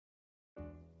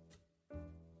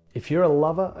If you're a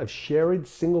lover of sherried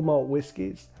single malt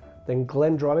whiskies, then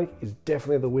Glendronach is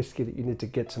definitely the whiskey that you need to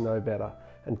get to know better.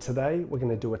 And today we're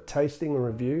going to do a tasting and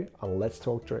review on Let's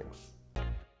Talk Drinks.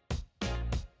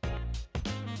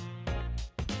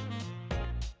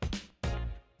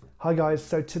 Hi guys,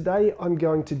 so today I'm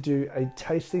going to do a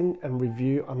tasting and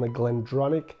review on the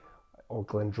Glendronach, or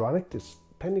Glendronach,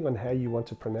 depending on how you want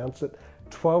to pronounce it,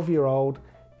 12-year-old.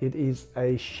 It is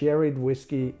a sherried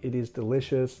whiskey. It is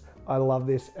delicious. I love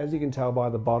this. As you can tell by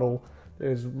the bottle,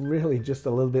 there's really just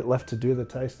a little bit left to do the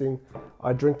tasting.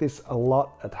 I drink this a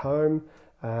lot at home.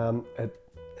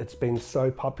 It's been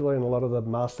so popular in a lot of the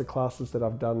masterclasses that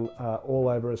I've done all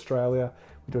over Australia.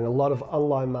 We're doing a lot of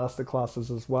online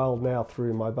masterclasses as well now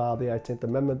through my bar, the 18th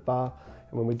Amendment Bar.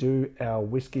 And when we do our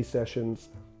whiskey sessions,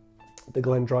 the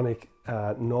Glendronach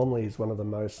normally is one of the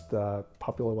most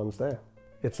popular ones there.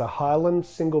 It's a Highland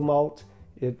single malt.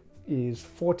 It is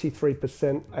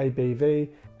 43% ABV,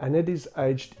 and it is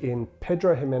aged in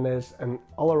Pedro Jimenez and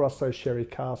Oloroso sherry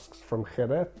casks from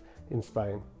Jerez in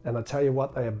Spain. And I tell you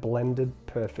what, they are blended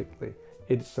perfectly.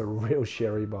 It's a real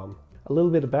sherry bomb. A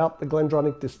little bit about the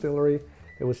Glendronach distillery.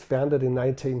 It was founded in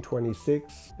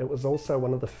 1826. It was also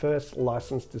one of the first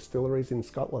licensed distilleries in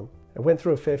Scotland. It went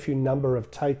through a fair few number of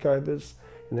takeovers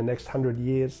in the next 100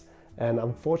 years, and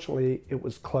unfortunately it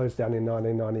was closed down in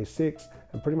 1996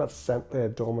 and pretty much sat there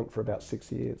dormant for about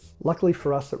 6 years. Luckily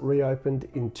for us, it reopened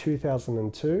in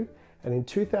 2002, and in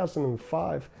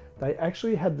 2005 they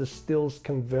actually had the stills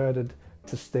converted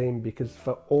to steam, because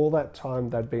for all that time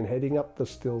they'd been heating up the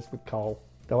stills with coal.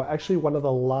 They were actually one of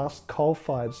the last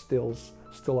coal-fired stills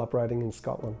still operating in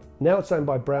Scotland. Now it's owned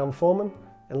by Brown-Forman,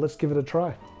 and let's give it a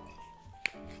try.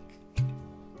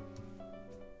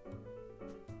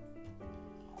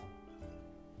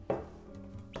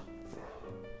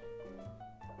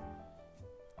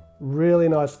 Really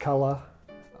nice colour.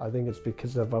 I think it's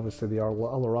because of obviously the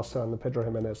Oloroso and the Pedro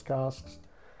Jimenez casks.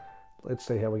 Let's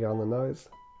see how we go on the nose.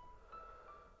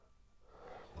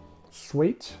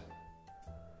 Sweet,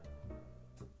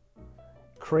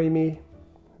 creamy,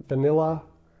 vanilla.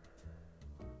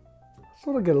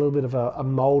 Sort of get a little bit of a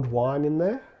mulled wine in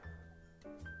there.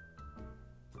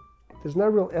 There's no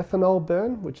real ethanol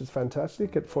burn, which is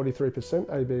fantastic at 43%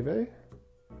 ABV.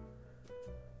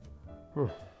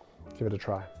 Give it a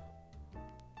try.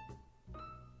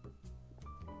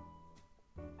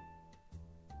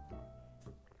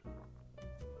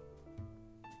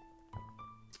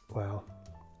 Wow.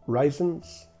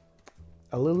 Raisins,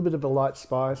 a little bit of a light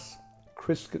spice,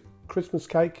 Christmas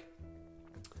cake,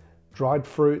 dried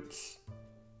fruits,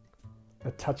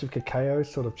 a touch of cacao,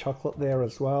 sort of chocolate there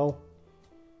as well.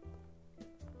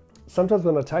 Sometimes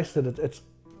when I taste it, it's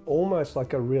almost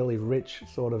like a really rich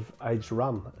sort of aged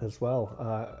rum as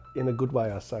well. In a good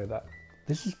way, I say that.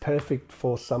 This is perfect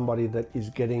for somebody that is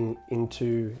getting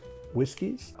into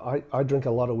whiskies. I drink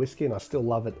a lot of whiskey and I still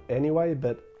love it anyway,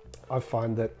 but I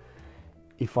find that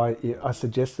if I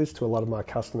suggest this to a lot of my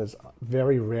customers,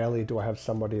 very rarely do I have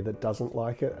somebody that doesn't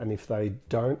like it. And if they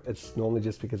don't, it's normally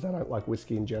just because they don't like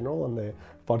whiskey in general and they're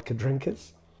vodka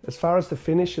drinkers. As far as the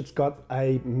finish, it's got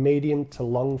a medium to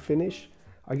long finish.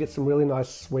 I get some really nice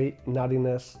sweet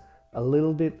nuttiness, a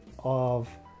little bit of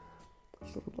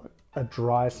sort of like a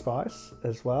dry spice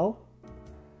as well.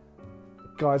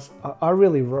 Guys, I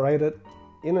really rate it.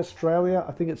 In Australia,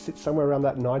 I think it sits somewhere around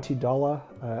that $90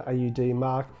 AUD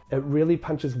mark. It really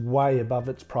punches way above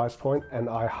its price point, and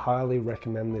I highly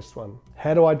recommend this one.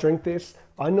 How do I drink this?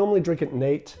 I normally drink it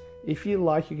neat. If you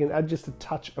like, you can add just a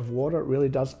touch of water. It really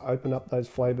does open up those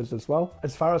flavors as well.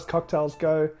 As far as cocktails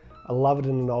go, I love it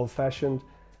in an old fashioned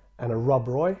and a Rob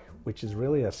Roy, which is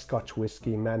really a Scotch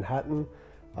Whisky Manhattan.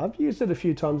 I've used it a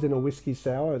few times in a whiskey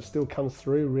sour. It still comes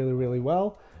through really, really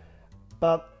well.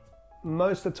 But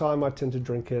most of the time I tend to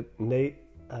drink it neat.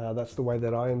 That's the way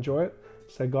that I enjoy it.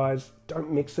 So guys, don't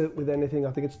mix it with anything.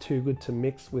 I think it's too good to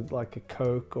mix with like a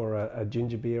Coke or a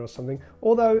ginger beer or something.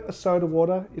 Although a soda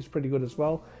water is pretty good as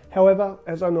well. However,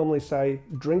 as I normally say,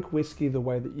 drink whiskey the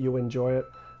way that you enjoy it.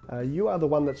 You are the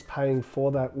one that's paying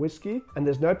for that whiskey, and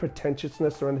there's no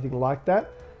pretentiousness or anything like that.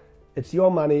 It's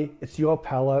your money, it's your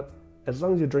palate. As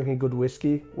long as you're drinking good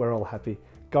whiskey, we're all happy.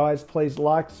 Guys, please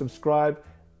like, subscribe.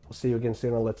 We'll see you again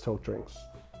soon on Let's Talk Drinks.